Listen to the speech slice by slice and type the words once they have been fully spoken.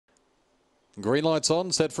Green lights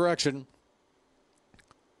on, set for action.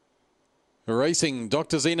 Racing,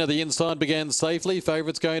 Dr. Zena, the inside began safely.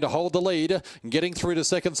 Favourites going to hold the lead. Getting through to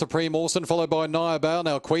second, Supreme Orson, followed by Niabao.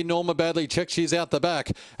 Now Queen Norma badly checked. She's out the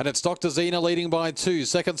back. And it's Dr. Zena leading by 2.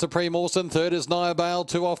 Second, Supreme Orson. Third is Niabao.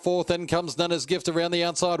 2 off fourth. Then comes Nana's Gift around the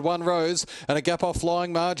outside. 1 Rose. And a gap off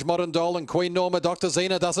Flying Marge, Modern Doll and Queen Norma. Dr.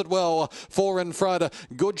 Zena does it well. 4 in front.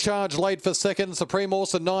 Good charge late for second. Supreme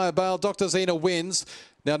Orson, Niabao. Dr. Zena wins.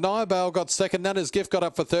 Now, Niabao got second. Nana's Gift got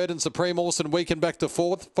up for third. And Supreme Orson weakened back to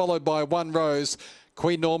fourth, followed by 1 Rose.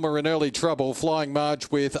 Queen Norma in early trouble. Flying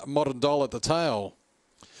Marge with Modern Doll at the tail.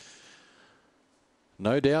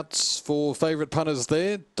 No doubts for favourite punters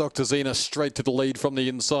there. Dr. Zena straight to the lead from the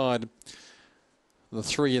inside. The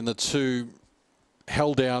 3 and the 2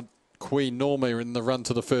 held out Queen Norma in the run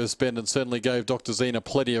to the first bend and certainly gave Dr. Zena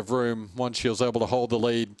plenty of room once she was able to hold the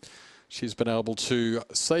lead. She's been able to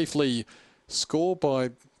safely score by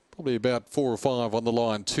probably about 4 or 5 on the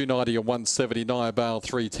line. 290 and 170. Niabao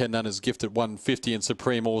 310. Nana's Gift at 150 and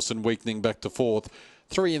Supreme Orson weakening back to fourth.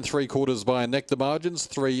 3 3/4 by a neck. The margins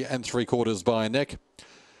 3 3/4 by a neck.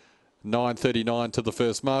 9.39 to the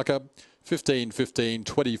first marker. 15.15,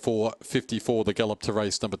 24.54 the gallop to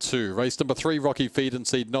race number 2. Race number 3, Rocky Feed and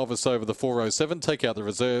Seed Novice over the 407. Take out the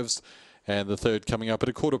reserves. And the third coming up at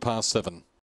 7:15.